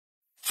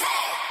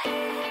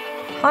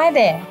Hi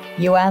there,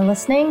 you are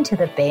listening to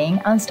the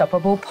Being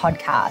Unstoppable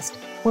podcast,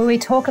 where we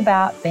talk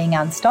about being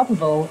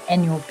unstoppable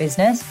in your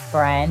business,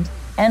 brand,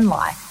 and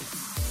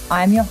life.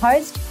 I'm your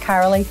host,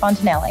 Carolee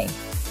Fontanelli,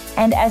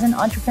 and as an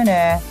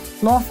entrepreneur,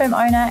 law firm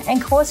owner,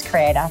 and course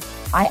creator,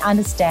 I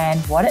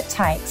understand what it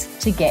takes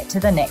to get to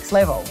the next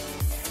level.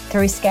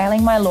 Through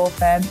scaling my law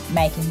firm,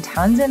 making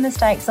tons of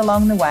mistakes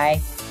along the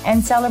way,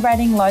 and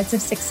celebrating loads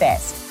of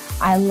success,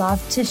 I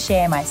love to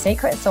share my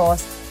secret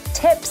sauce,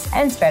 tips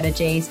and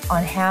strategies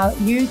on how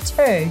you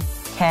too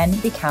can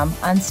become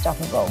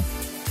unstoppable.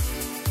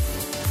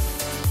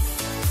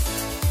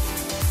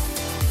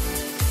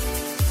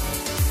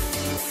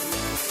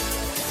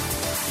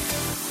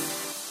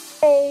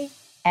 Hey,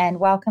 and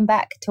welcome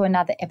back to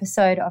another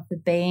episode of the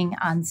Being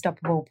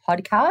Unstoppable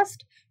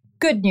podcast.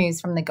 Good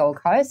news from the Gold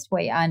Coast.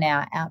 We are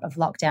now out of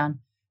lockdown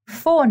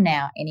for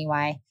now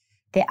anyway.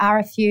 There are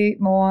a few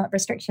more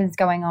restrictions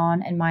going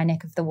on in my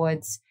neck of the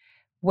woods.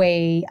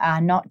 We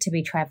are not to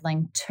be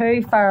traveling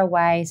too far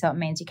away, so it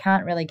means you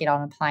can't really get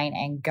on a plane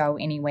and go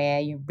anywhere.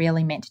 You're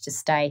really meant to just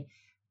stay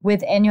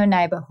within your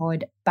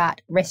neighborhood, but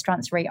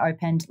restaurants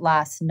reopened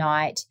last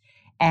night,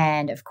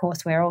 and of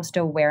course we're all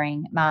still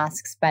wearing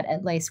masks, but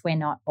at least we're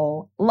not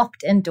all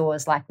locked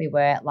indoors like we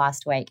were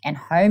last week. And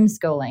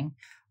homeschooling,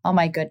 oh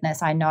my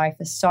goodness, I know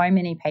for so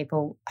many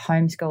people,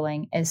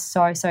 homeschooling is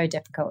so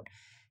difficult.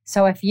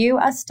 So if you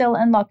are still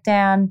in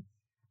lockdown,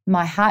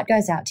 my heart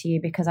goes out to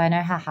you because I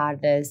know how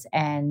hard it is.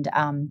 And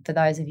for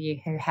those of you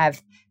who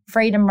have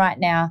freedom right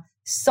now,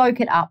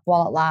 soak it up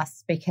while it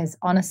lasts, because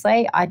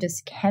honestly, I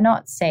just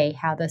cannot see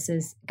how this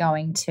is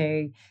going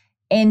to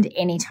end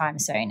anytime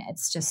soon.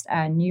 It's just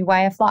a new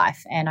way of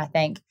life. And I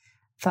think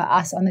for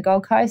us on the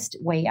Gold Coast,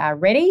 we are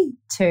ready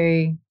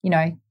to,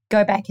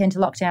 go back into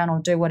lockdown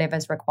or do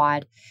whatever's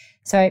required.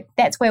 So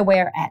that's where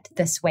we're at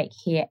this week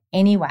here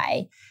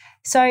anyway.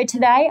 So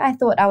today I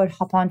thought I would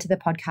hop onto the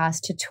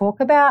podcast to talk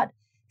about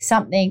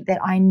something that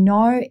I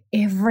know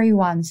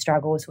everyone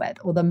struggles with,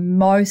 or the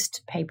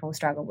most people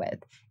struggle with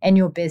in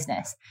your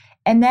business.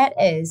 And that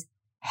is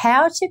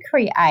how to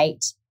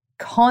create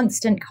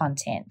constant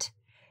content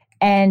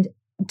and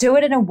do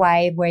it in a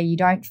way where you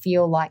don't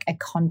feel like a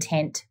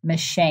content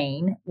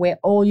machine, where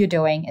all you're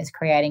doing is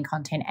creating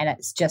content and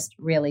it's just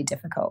really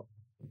difficult.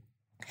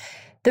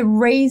 The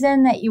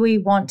reason that we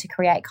want to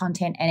create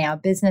content in our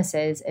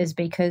businesses is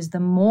because the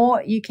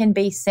more you can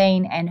be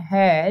seen and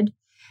heard,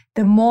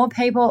 the more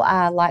people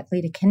are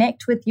likely to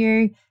connect with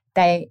you.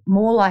 They're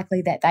more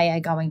likely that they are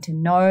going to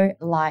know,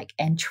 like,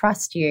 and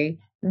trust you.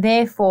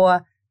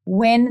 Therefore,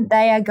 when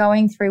they are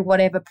going through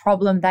whatever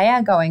problem they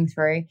are going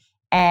through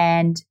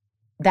and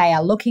they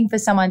are looking for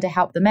someone to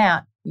help them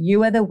out,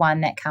 you are the one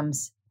that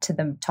comes to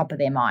the top of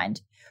their mind.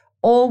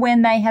 Or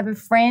when they have a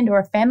friend or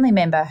a family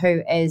member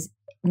who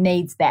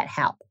needs that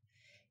help,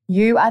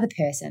 you are the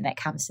person that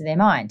comes to their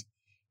mind.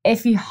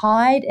 If you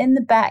hide in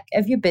the back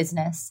of your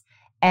business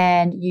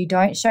and you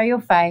don't show your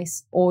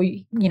face or,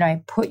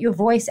 put your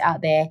voice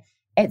out there,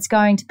 it's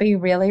going to be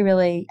really,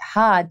 really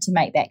hard to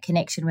make that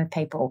connection with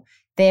people.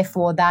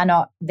 Therefore, they're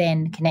not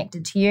then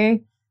connected to you.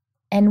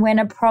 And when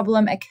a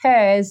problem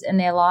occurs in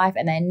their life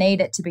and they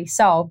need it to be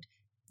solved,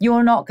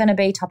 you're not going to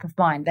be top of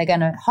mind. They're going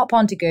to hop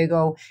onto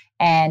Google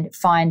and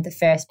find the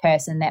first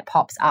person that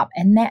pops up.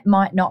 And that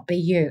might not be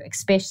you,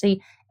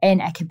 especially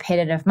in a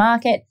competitive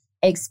market,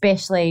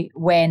 especially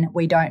when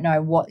we don't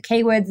know what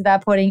keywords they're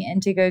putting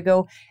into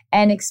Google,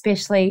 and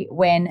especially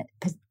when,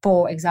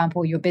 for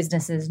example, your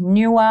business is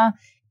newer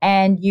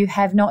and you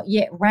have not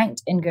yet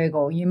ranked in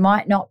Google. You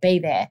might not be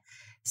there.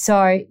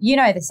 So you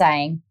know the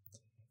saying,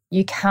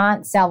 you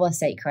can't sell a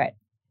secret.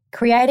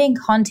 Creating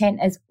content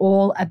is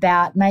all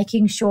about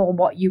making sure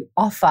what you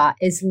offer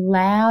is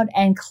loud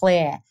and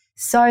clear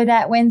so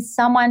that when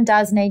someone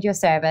does need your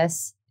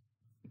service,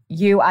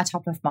 you are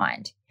top of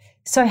mind.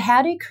 So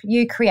how do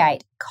you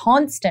create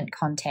constant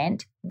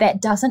content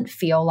that doesn't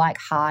feel like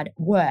hard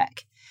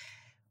work?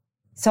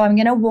 So I'm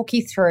going to walk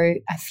you through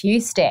a few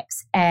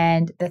steps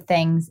and the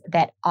things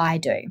that I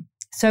do.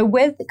 So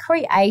with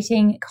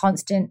creating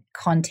constant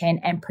content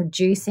and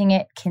producing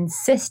it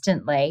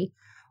consistently,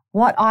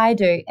 what I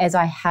do is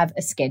I have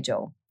a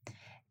schedule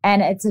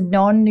and it's a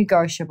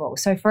non-negotiable.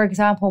 So for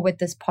example, with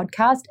this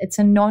podcast, it's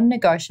a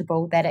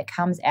non-negotiable that it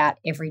comes out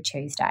every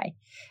Tuesday.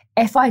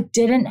 If I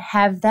didn't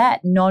have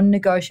that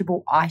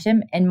non-negotiable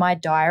item in my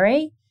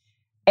diary,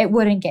 it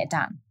wouldn't get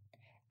done.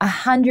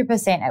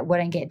 100% it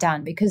wouldn't get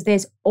done because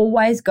there's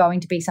always going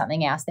to be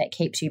something else that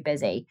keeps you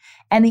busy.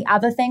 And the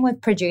other thing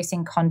with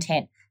producing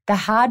content, the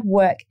hard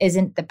work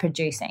isn't the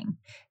producing.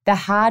 The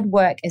hard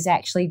work is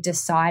actually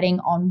deciding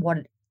on what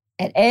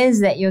it is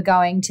that you're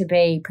going to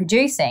be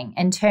producing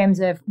in terms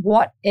of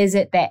what is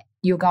it that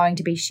you're going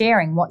to be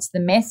sharing, what's the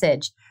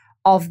message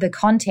of the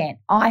content.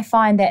 I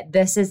find that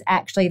this is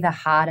actually the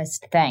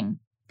hardest thing.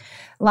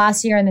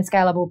 Last year in the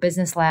Scalable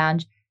Business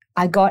Lounge,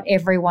 I got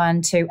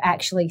everyone to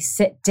actually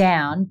sit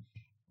down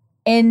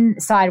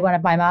inside one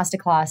of my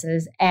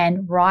masterclasses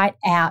and write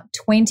out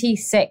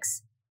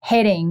 26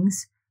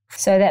 headings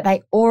so that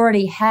they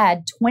already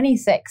had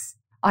 26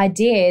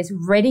 ideas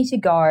ready to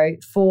go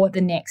for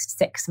the next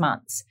 6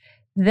 months.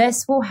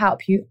 This will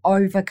help you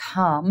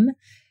overcome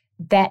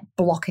that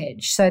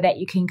blockage so that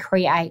you can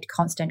create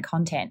constant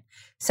content.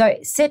 So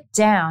sit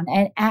down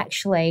and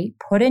actually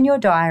put in your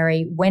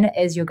diary when it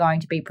is you're going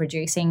to be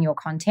producing your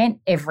content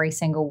every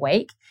single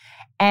week.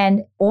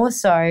 And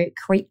also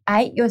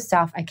create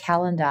yourself a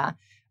calendar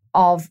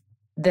of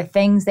the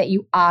things that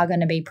you are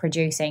going to be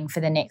producing for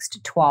the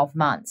next 12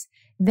 months.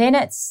 Then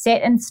it's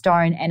set in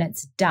stone and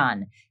it's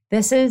done.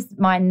 This is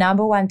my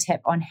number one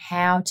tip on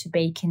how to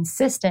be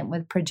consistent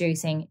with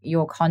producing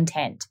your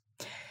content.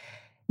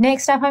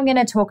 Next up, I'm going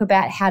to talk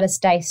about how to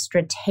stay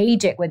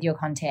strategic with your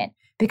content,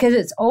 because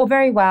it's all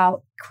very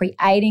well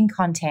creating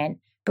content,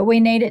 but we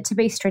need it to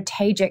be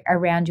strategic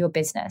around your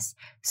business.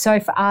 So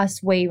for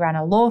us, we run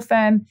a law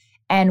firm,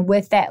 and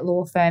with that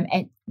law firm,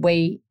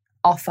 we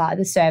offer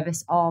the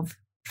service of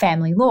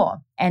family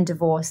law and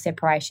divorce,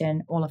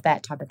 separation, all of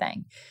that type of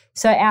thing.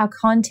 So our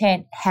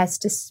content has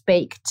to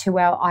speak to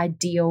our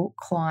ideal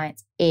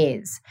client's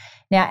ears.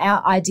 Now,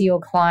 our ideal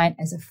client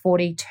is a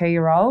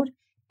 42-year-old,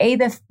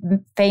 either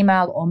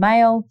female or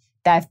male.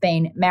 They've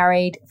been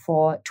married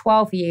for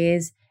 12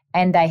 years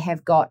and they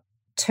have got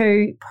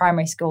 2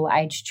 primary school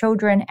age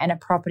children and a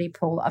property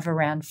pool of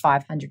around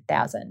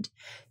 500,000.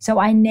 So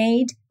I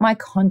need my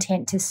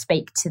content to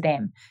speak to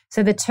them.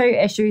 So the 2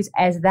 issues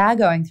as they're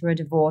going through a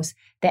divorce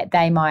that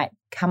they might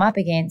come up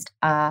against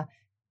are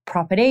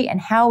property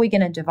and how are we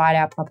going to divide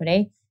our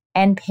property,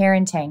 and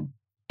parenting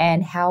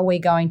and how are we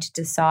going to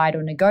decide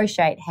or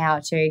negotiate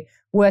how to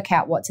work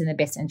out what's in the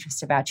best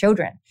interest of our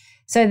children.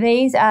 So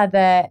these are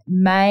the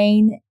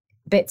main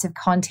bits of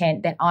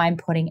content that I'm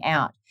putting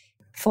out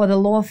for the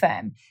law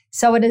firm.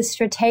 So it is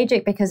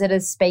strategic because it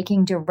is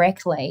speaking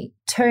directly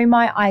to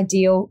my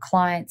ideal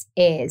client's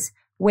ears.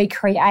 We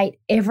create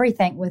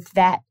everything with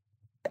that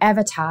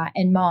avatar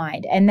in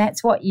mind, and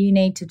that's what you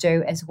need to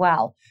do as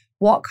well.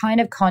 What kind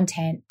of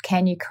content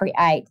can you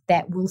create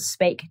that will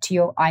speak to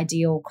your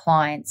ideal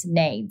client's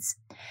needs?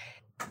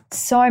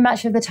 So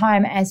much of the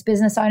time as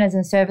business owners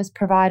and service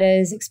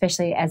providers,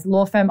 especially as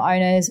law firm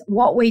owners,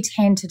 what we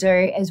tend to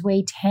do is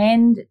we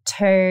tend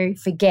to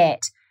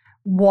forget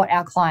what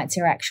our clients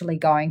are actually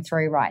going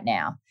through right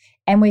now.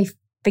 And we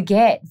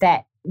forget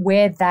that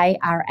where they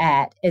are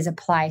at is a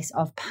place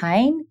of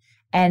pain,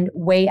 and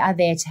we are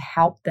there to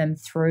help them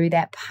through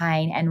that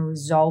pain and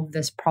resolve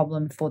this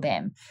problem for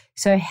them.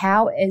 So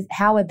how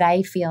are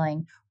they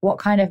feeling? What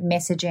kind of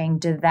messaging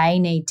do they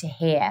need to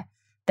hear?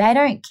 They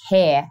don't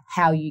care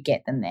how you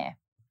get them there.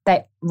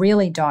 They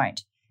really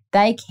don't.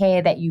 They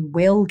care that you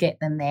will get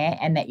them there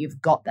and that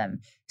you've got them.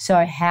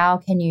 So how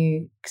can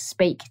you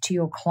speak to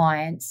your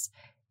clients'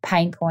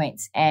 pain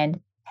points and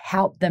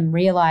help them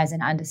realize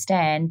and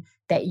understand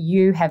that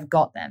you have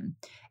got them?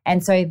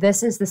 And so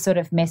this is the sort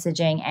of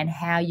messaging and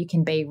how you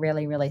can be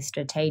really, really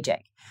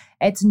strategic.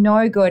 It's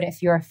no good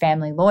if you're a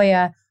family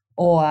lawyer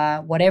or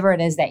whatever it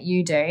is that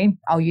you do.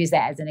 I'll use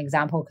that as an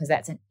example because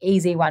that's an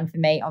easy one for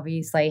me,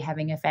 obviously,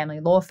 having a family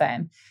law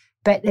firm.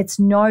 But it's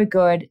no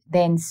good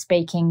then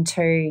speaking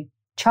to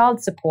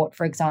child support,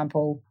 for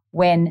example,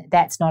 when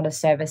that's not a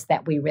service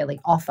that we really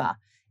offer.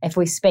 If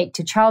we speak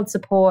to child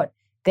support,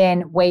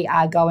 then we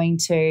are going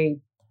to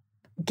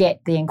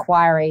get the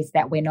inquiries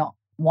that we're not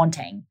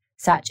wanting,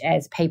 such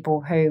as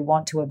people who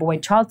want to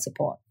avoid child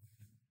support,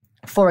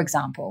 for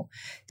example.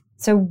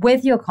 So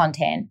with your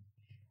content,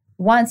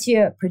 once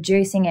you're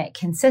producing it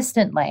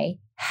consistently,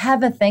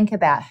 have a think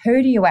about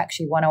who do you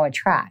actually want to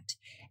attract.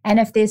 And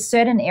if there's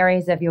certain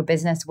areas of your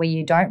business where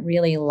you don't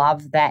really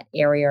love that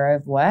area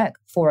of work,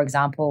 for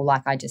example,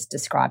 like I just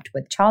described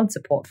with child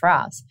support for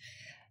us,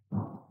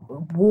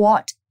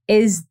 what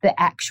is the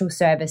actual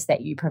service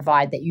that you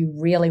provide that you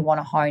really want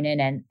to hone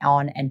in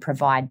on and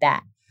provide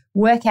that?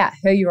 Work out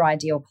who your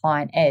ideal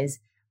client is.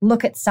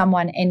 Look at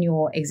someone in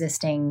your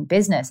existing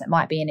business. It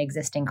might be an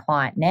existing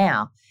client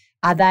now.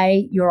 Are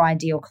they your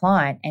ideal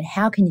client? And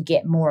how can you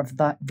get more of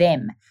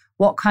them?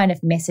 What kind of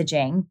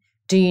messaging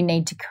do you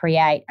need to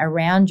create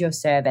around your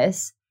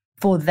service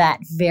for that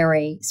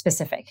very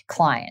specific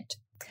client?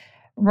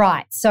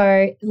 Right.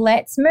 So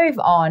let's move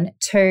on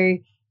to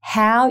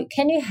how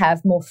can you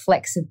have more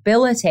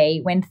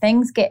flexibility when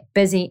things get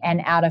busy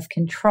and out of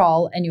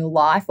control in your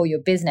life or your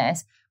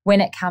business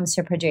when it comes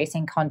to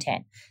producing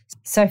content.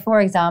 So for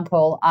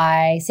example,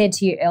 I said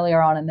to you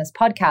earlier on in this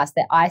podcast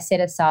that I set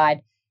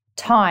aside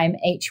time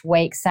each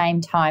week,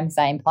 same time,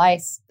 same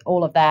place,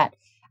 all of that,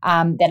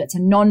 that it's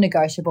a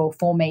non-negotiable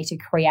for me to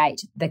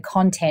create the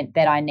content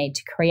that I need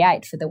to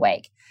create for the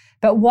week.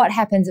 But what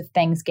happens if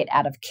things get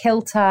out of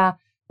kilter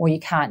or you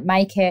can't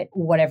make it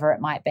or whatever it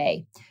might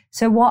be?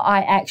 So what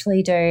I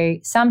actually do,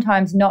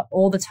 sometimes not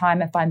all the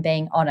time if I'm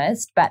being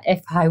honest, but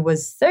if I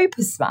was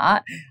super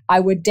smart, I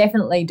would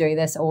definitely do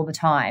this all the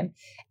time.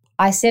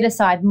 I set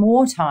aside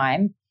more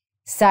time,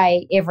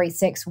 say every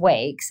 6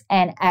 weeks,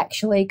 and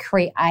actually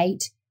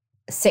create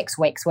 6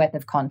 weeks worth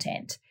of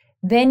content.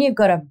 Then you've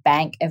got a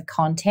bank of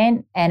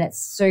content and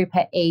it's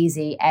super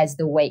easy as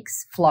the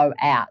weeks flow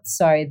out.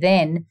 So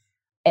then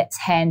it's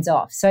hands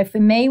off. So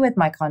for me with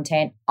my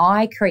content,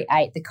 I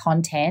create the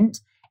content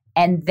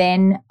And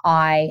then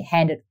I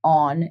hand it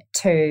on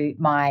to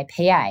my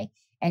PA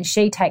and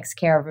she takes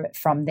care of it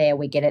from there.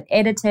 We get it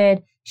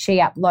edited. She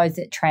uploads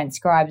it,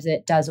 transcribes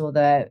it, does all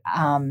the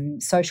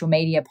social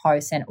media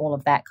posts and all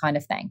of that kind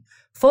of thing.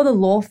 For the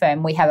law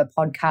firm, we have a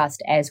podcast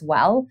as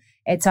well.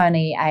 It's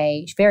only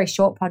a very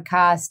short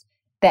podcast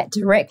that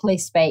directly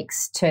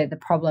speaks to the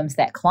problems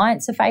that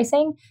clients are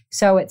facing.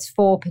 So it's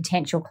for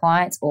potential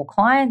clients or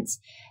clients.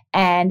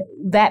 And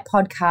that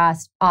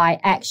podcast, I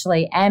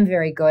actually am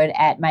very good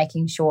at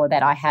making sure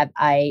that I have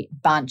a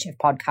bunch of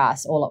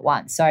podcasts all at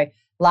once. So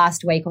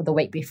last week or the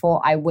week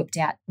before, I whipped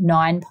out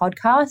 9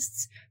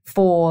 podcasts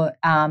for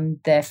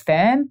the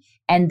firm,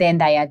 and then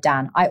they are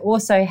done. I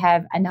also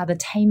have another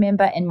team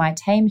member in my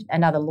team,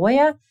 another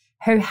lawyer,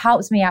 who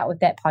helps me out with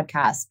that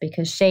podcast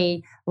because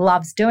she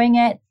loves doing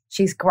it.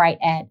 She's great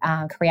at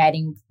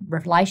creating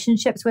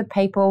relationships with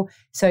people.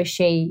 So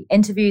she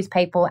interviews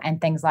people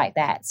and things like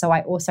that. So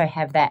I also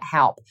have that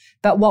help.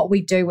 But what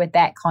we do with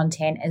that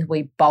content is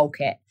we bulk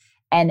it.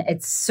 And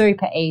it's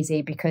super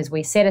easy because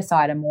we set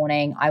aside a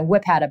morning, I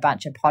whip out a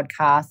bunch of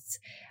podcasts,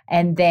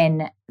 and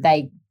then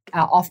they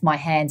are off my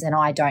hands and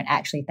I don't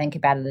actually think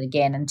about it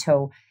again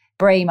until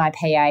Bree, my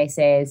PA,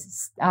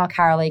 says, "Oh,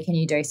 Carolee, can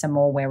you do some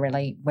more? We're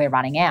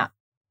running out."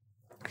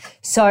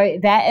 So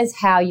that is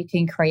how you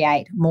can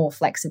create more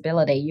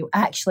flexibility. You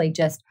actually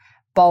just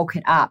bulk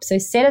it up. So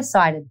set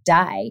aside a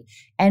day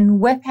and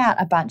whip out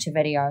a bunch of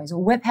videos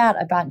or whip out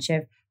a bunch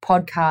of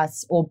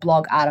podcasts or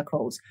blog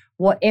articles,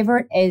 whatever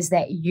it is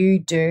that you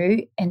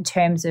do in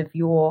terms of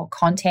your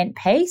content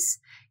piece,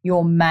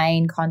 your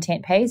main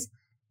content piece,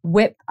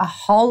 whip a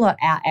whole lot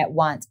out at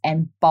once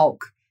and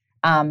bulk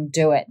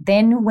do it.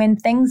 Then when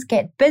things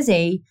get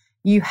busy,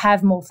 you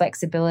have more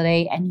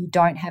flexibility and you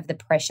don't have the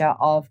pressure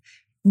of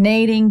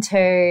needing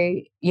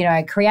to,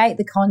 create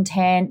the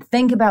content,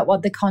 think about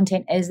what the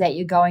content is that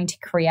you're going to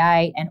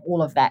create and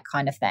all of that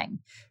kind of thing.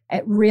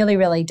 It really,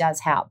 really does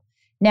help.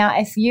 Now,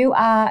 if you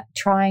are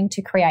trying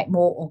to create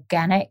more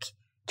organic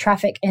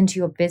traffic into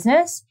your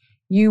business,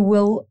 you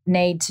will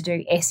need to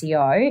do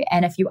SEO.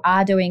 And if you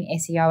are doing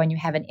SEO and you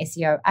have an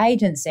SEO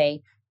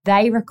agency,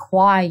 they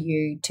require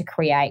you to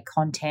create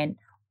content,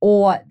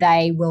 or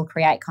they will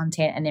create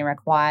content and then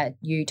require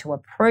you to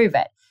approve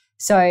it.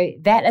 So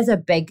that is a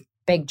big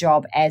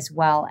job as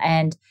well.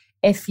 And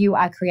if you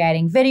are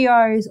creating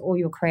videos or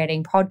you're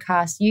creating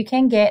podcasts, you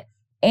can get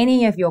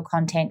any of your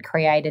content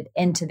created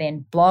into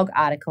then blog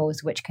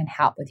articles, which can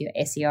help with your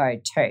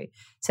SEO too.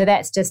 So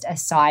that's just a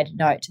side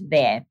note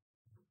there.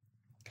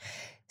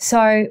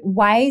 So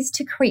ways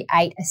to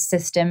create a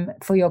system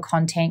for your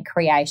content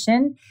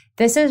creation.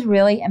 This is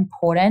really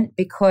important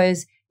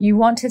because you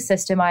want to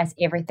systemize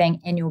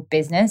everything in your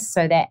business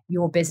so that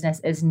your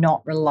business is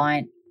not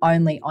reliant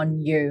only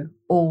on you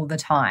all the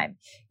time.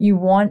 You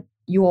want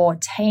your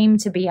team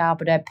to be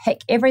able to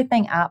pick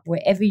everything up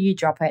wherever you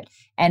drop it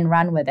and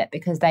run with it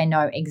because they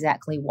know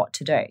exactly what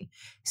to do.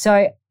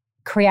 So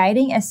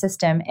creating a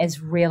system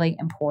is really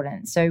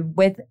important. So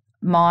with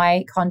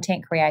my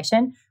content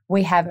creation,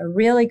 we have a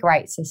really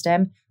great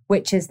system,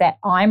 which is that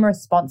I'm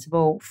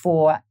responsible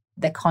for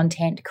the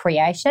content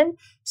creation.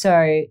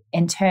 So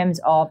in terms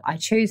of I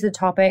choose the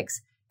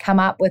topics, come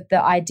up with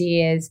the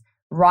ideas,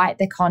 write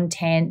the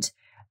content,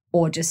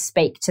 or just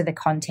speak to the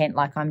content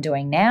like I'm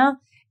doing now.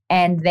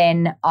 And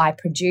then I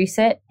produce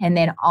it and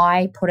then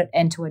I put it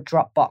into a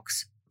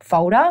Dropbox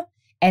folder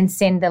and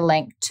send the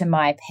link to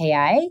my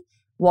PA.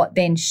 What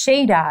then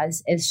she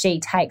does is she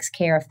takes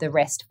care of the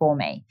rest for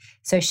me.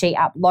 So she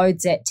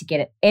uploads it to get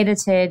it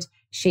edited.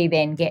 She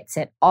then gets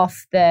it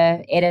off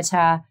the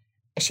editor.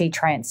 She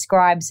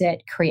transcribes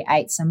it,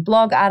 creates some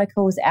blog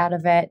articles out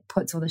of it,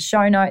 puts all the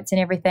show notes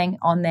and everything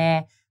on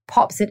there,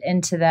 pops it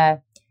into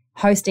the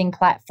hosting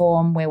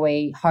platform where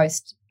we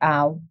host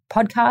our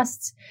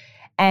podcasts,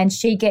 and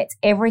she gets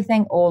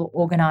everything all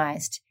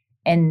organized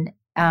in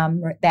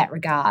that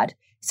regard.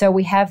 So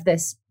we have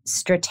this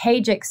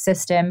strategic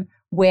system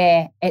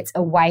where it's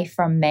away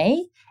from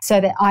me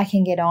so that I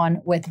can get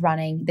on with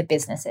running the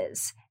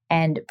businesses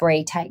and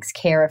Bree takes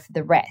care of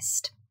the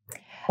rest.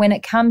 When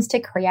it comes to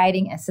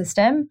creating a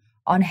system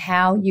on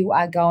how you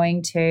are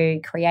going to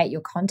create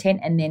your content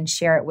and then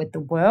share it with the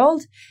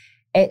world,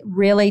 it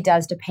really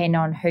does depend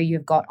on who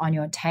you've got on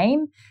your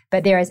team,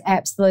 but there is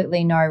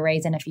absolutely no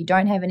reason if you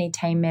don't have any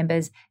team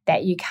members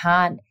that you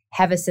can't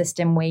have a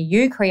system where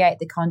you create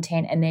the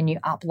content and then you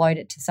upload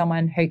it to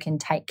someone who can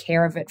take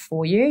care of it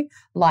for you,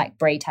 like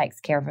Bree takes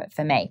care of it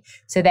for me.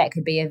 So that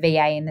could be a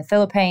VA in the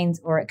Philippines,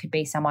 or it could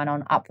be someone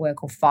on Upwork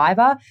or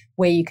Fiverr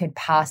where you could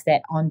pass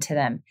that on to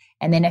them.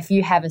 And then if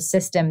you have a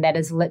system that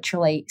is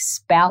literally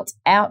spelt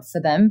out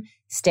for them,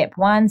 step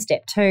 1,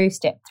 step 2,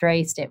 step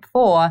 3, step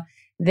 4,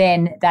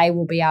 then they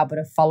will be able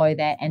to follow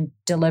that and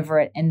deliver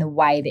it in the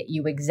way that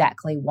you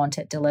exactly want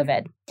it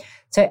delivered.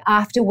 So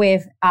after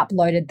we've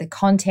uploaded the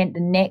content,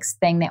 the next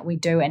thing that we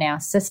do in our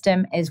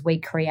system is we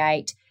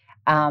create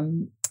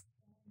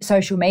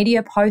social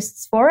media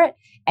posts for it,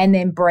 and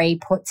then Bree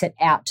puts it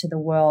out to the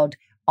world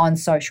on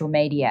social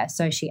media.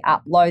 So she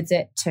uploads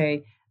it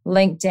to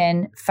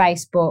LinkedIn,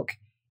 Facebook,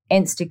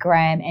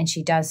 Instagram, and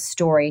she does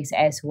stories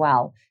as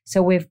well.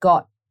 So we've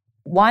got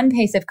one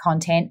piece of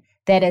content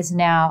that is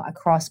now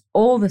across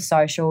all the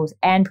socials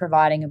and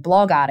providing a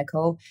blog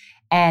article,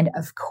 and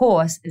of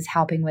course is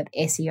helping with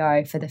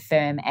SEO for the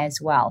firm as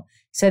well.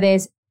 So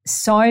there's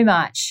so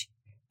much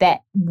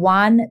that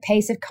one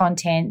piece of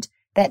content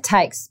that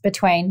takes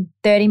between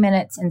 30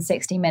 minutes and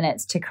 60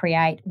 minutes to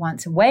create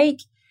once a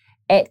week,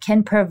 it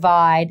can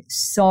provide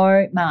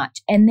so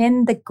much. And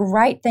then the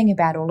great thing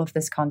about all of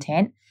this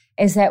content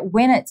is that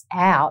when it's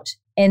out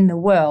in the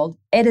world,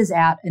 it is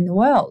out in the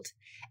world.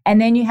 And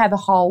then you have a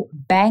whole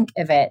bank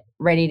of it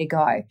ready to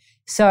go.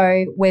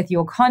 So with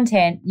your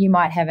content, you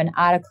might have an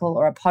article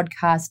or a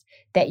podcast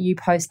that you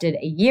posted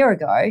a year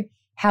ago.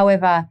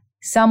 However,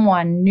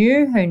 someone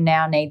new who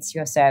now needs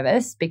your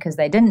service because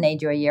they didn't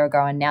need you a year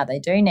ago and now they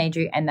do need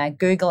you, and they're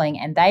Googling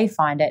and they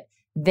find it,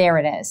 there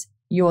it is.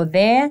 You're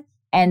there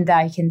and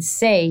they can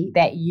see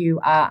that you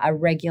are a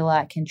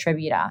regular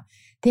contributor.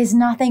 There's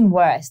nothing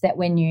worse that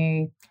when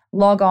you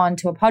log on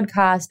to a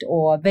podcast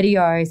or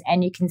videos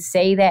and you can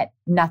see that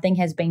nothing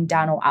has been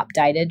done or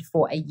updated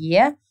for a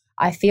year.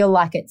 I feel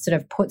like it sort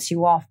of puts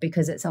you off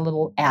because it's a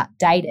little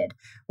outdated.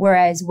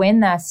 Whereas when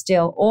they're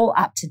still all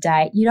up to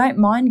date, you don't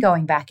mind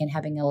going back and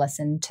having a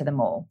listen to them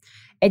all.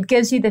 It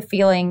gives you the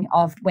feeling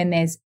of when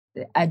there's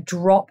a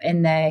drop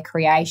in the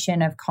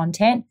creation of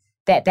content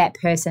that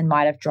person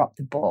might have dropped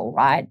the ball,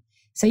 right?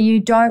 So you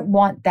don't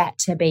want that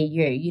to be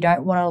you. You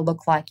don't want to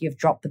look like you've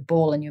dropped the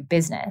ball in your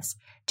business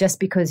just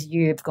because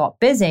you've got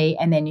busy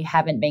and then you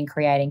haven't been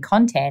creating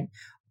content,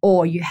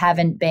 or you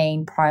haven't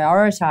been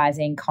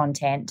prioritizing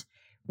content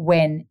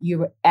when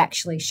you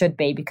actually should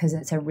be, because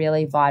it's a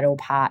really vital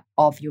part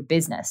of your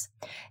business.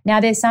 Now,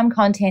 there's some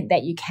content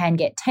that you can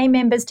get team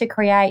members to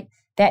create.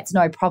 That's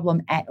no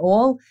problem at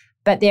all.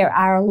 But there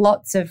are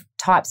lots of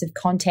types of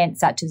content,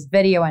 such as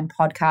video and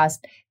podcast,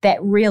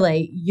 that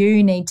really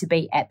you need to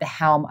be at the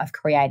helm of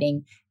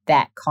creating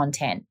that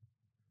content.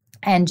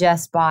 And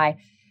just by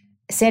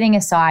setting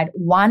aside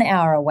 1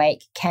 hour a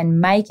week can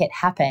make it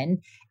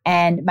happen,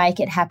 and make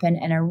it happen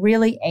in a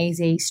really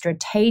easy,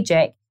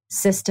 strategic,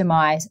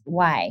 systemized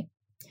way.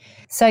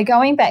 So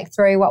going back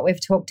through what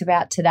we've talked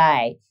about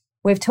today,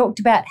 we've talked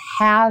about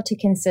how to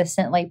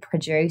consistently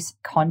produce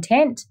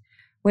content.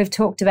 We've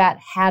talked about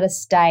how to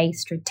stay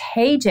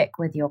strategic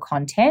with your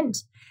content.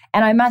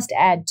 And I must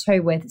add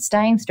too, with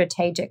staying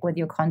strategic with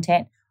your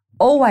content,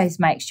 always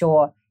make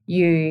sure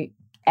you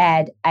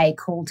add a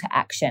call to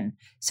action.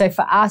 So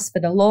for us, for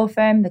the law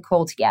firm, the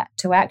call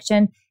to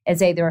action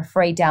is either a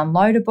free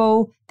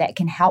downloadable that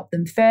can help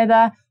them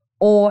further,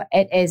 or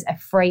it is a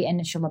free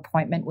initial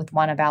appointment with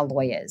one of our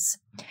lawyers.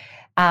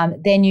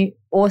 Then you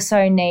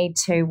also need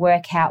to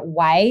work out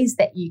ways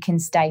that you can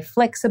stay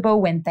flexible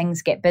when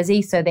things get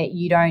busy so that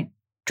you don't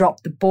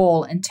drop the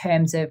ball in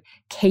terms of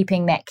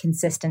keeping that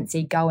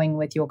consistency going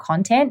with your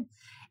content.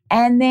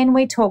 And then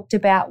we talked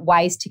about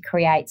ways to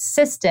create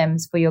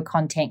systems for your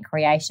content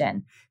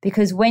creation,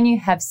 because when you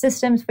have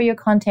systems for your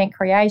content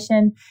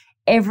creation,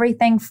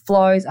 everything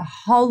flows a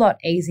whole lot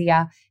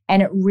easier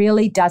and it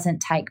really doesn't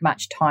take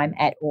much time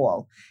at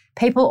all.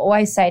 People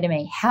always say to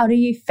me, how do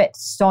you fit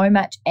so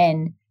much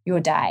in your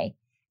day?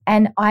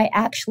 And I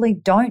actually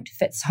don't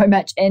fit so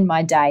much in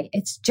my day.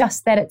 It's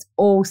just that it's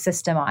all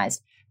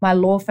systemized. My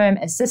law firm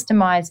is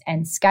systemized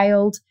and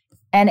scaled,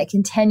 and it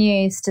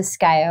continues to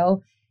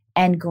scale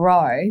and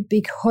grow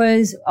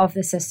because of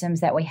the systems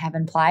that we have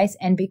in place,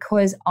 and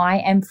because I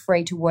am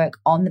free to work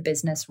on the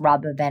business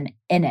rather than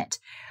in it.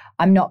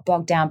 I'm not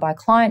bogged down by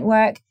client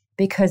work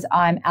because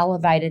I'm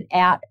elevated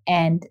out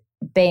and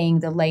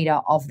being the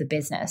leader of the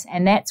business.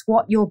 And that's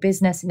what your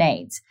business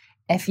needs.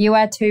 If you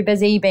are too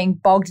busy being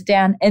bogged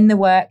down in the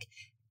work,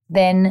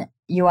 then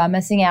you are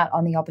missing out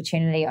on the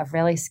opportunity of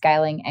really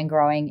scaling and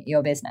growing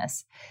your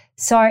business.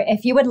 So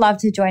if you would love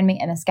to join me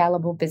in a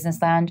Scalable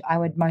Business Lounge, I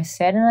would most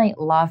certainly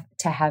love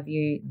to have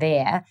you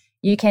there.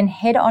 You can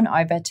head on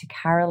over to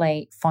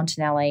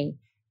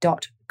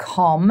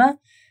caroleefontanelli.com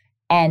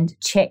and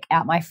check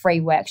out my free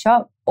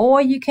workshop,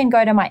 or you can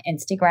go to my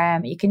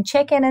Instagram. You can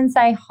check in and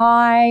say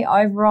hi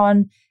over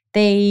on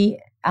the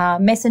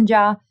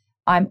messenger.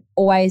 I'm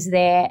always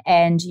there,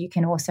 and you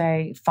can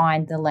also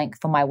find the link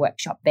for my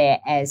workshop there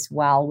as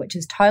well, which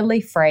is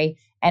totally free,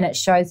 and it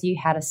shows you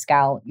how to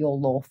scale your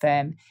law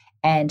firm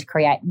and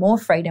create more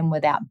freedom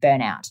without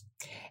burnout.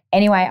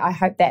 Anyway, I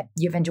hope that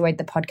you've enjoyed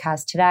the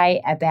podcast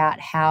today about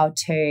how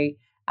to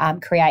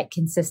create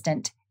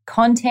consistent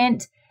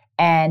content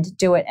and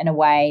do it in a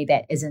way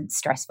that isn't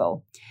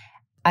stressful.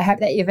 I hope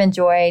that you've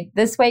enjoyed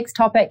this week's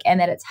topic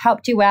and that it's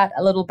helped you out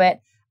a little bit.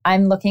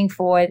 I'm looking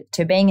forward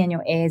to being in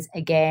your ears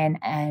again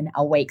in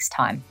a week's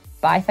time.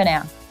 Bye for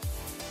now.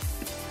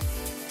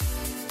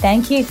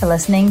 Thank you for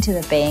listening to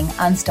the Being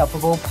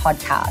Unstoppable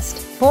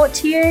podcast, brought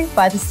to you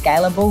by the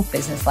Scalable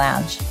Business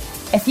Lounge.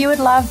 If you would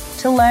love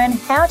to learn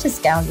how to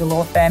scale your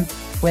law firm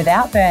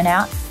without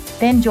burnout,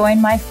 then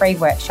join my free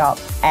workshop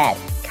at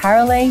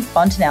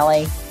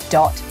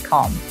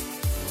caroleefontanelli.com.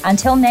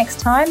 Until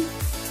next time,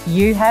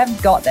 you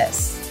have got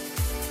this.